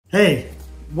Hey,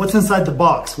 what's inside the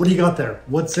box? What do you got there?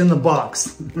 What's in the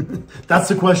box? That's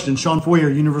the question. Sean Foyer,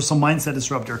 Universal Mindset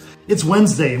Disruptor. It's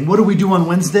Wednesday, and what do we do on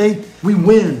Wednesday? We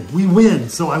win. We win.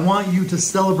 So I want you to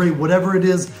celebrate whatever it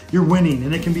is you're winning,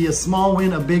 and it can be a small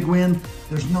win, a big win.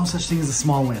 There's no such thing as a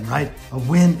small win, right? A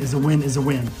win is a win is a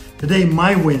win. Today,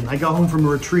 my win. I got home from a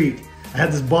retreat. I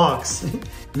had this box,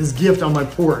 this gift on my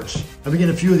porch. I've been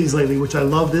getting a few of these lately, which I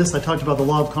love this. I talked about the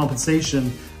law of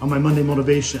compensation on my Monday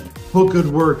motivation. Put good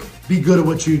work, be good at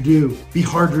what you do, be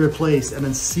hard to replace, and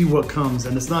then see what comes.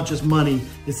 And it's not just money,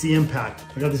 it's the impact.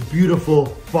 I got this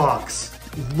beautiful box.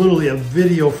 It's literally a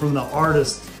video from the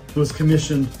artist who was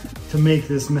commissioned to make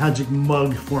this magic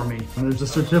mug for me. And there's a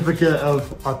certificate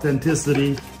of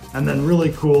authenticity, and then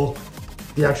really cool,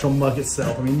 the actual mug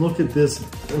itself. I mean, look at this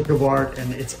work of art,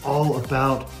 and it's all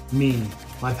about me.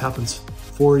 Life happens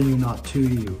for you, not to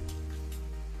you.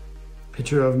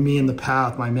 Picture of me in the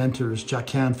path, my mentors, Jack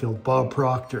Canfield, Bob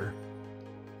Proctor.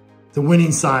 The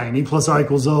winning sign, E plus R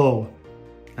equals O.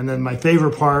 And then my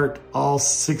favorite part, all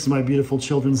 6 of my beautiful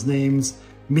children's names,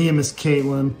 me and Miss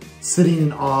Caitlin, sitting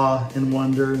in awe and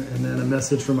wonder, and then a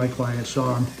message from my client,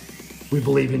 Sean, we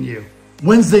believe in you.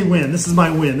 Wednesday win, this is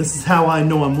my win. This is how I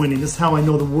know I'm winning. This is how I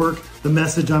know the work, the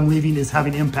message I'm leaving is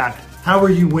having impact. How are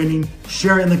you winning?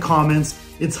 Share it in the comments.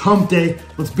 It's hump day.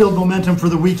 Let's build momentum for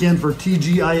the weekend for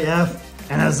TGIF.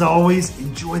 And as always,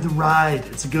 enjoy the ride.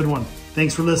 It's a good one.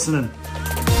 Thanks for listening.